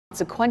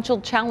Consequential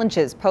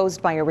challenges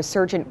posed by a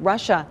resurgent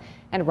Russia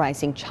and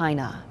rising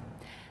China.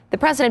 The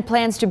president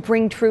plans to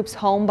bring troops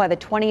home by the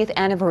 20th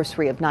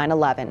anniversary of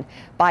 9/11.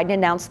 Biden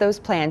announced those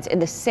plans in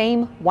the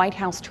same White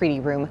House treaty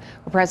room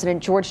where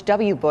President George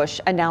W. Bush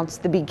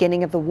announced the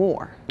beginning of the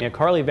war. Yeah,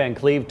 Carly Van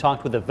Cleve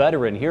talked with a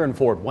veteran here in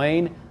Fort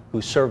Wayne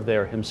who served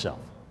there himself.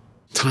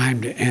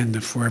 Time to end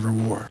the forever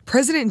war.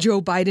 President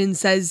Joe Biden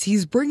says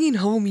he's bringing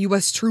home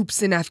U.S.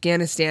 troops in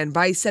Afghanistan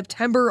by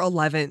September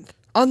 11th.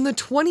 On the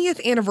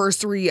 20th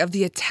anniversary of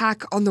the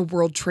attack on the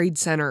World Trade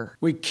Center.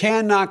 We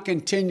cannot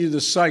continue the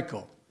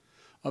cycle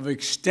of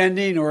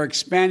extending or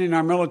expanding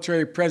our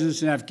military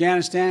presence in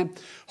Afghanistan,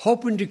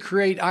 hoping to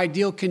create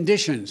ideal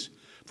conditions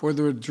for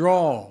the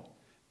withdrawal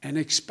and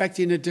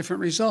expecting a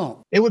different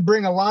result. It would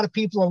bring a lot of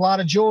people a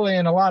lot of joy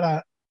and a lot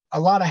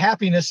of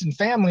happiness, and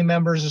family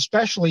members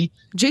especially.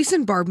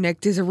 Jason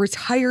Barbnick is a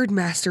retired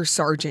master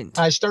sergeant.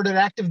 I started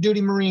active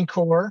duty Marine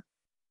Corps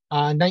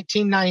in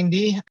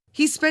 1990.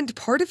 He spent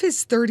part of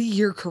his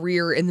 30-year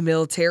career in the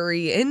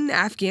military in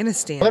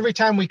Afghanistan. Every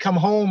time we come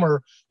home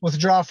or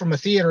withdraw from a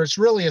theater, it's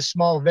really a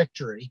small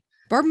victory.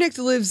 Barbnick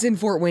lives in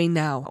Fort Wayne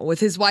now with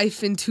his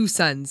wife and two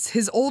sons.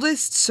 His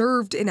oldest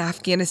served in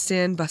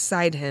Afghanistan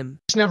beside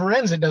him. This never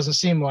ends, it doesn't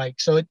seem like.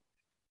 So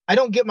I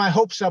don't get my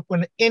hopes up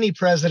when any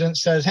president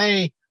says,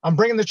 hey, I'm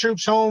bringing the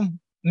troops home.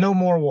 No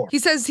more war. He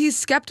says he's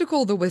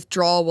skeptical the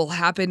withdrawal will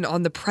happen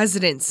on the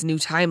president's new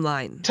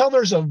timeline. Until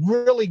there's a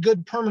really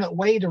good permanent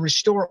way to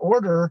restore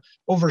order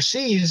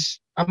overseas,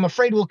 I'm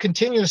afraid we'll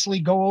continuously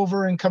go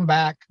over and come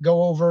back,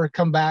 go over,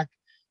 come back.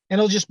 And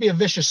it'll just be a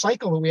vicious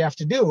cycle that we have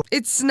to do.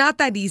 It's not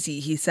that easy,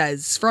 he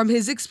says. From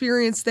his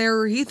experience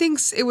there, he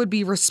thinks it would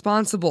be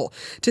responsible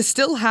to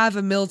still have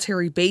a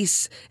military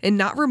base and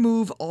not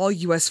remove all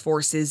U.S.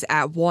 forces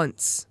at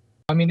once.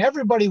 I mean,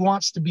 everybody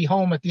wants to be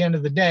home at the end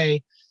of the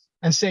day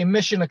and say,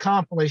 mission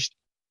accomplished.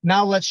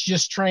 Now let's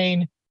just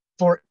train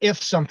for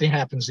if something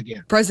happens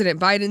again. President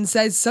Biden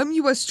says some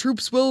U.S.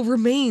 troops will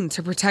remain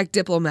to protect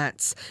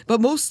diplomats,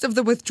 but most of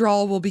the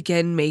withdrawal will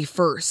begin May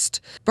 1st.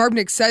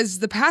 Barbnick says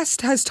the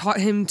past has taught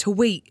him to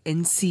wait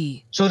and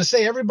see. So to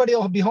say everybody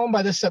will be home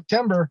by this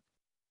September,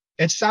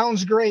 it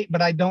sounds great,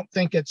 but I don't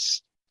think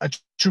it's a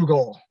true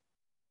goal.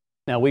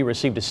 Now, we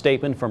received a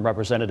statement from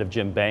Representative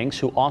Jim Banks,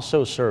 who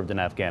also served in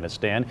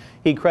Afghanistan.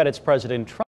 He credits President Trump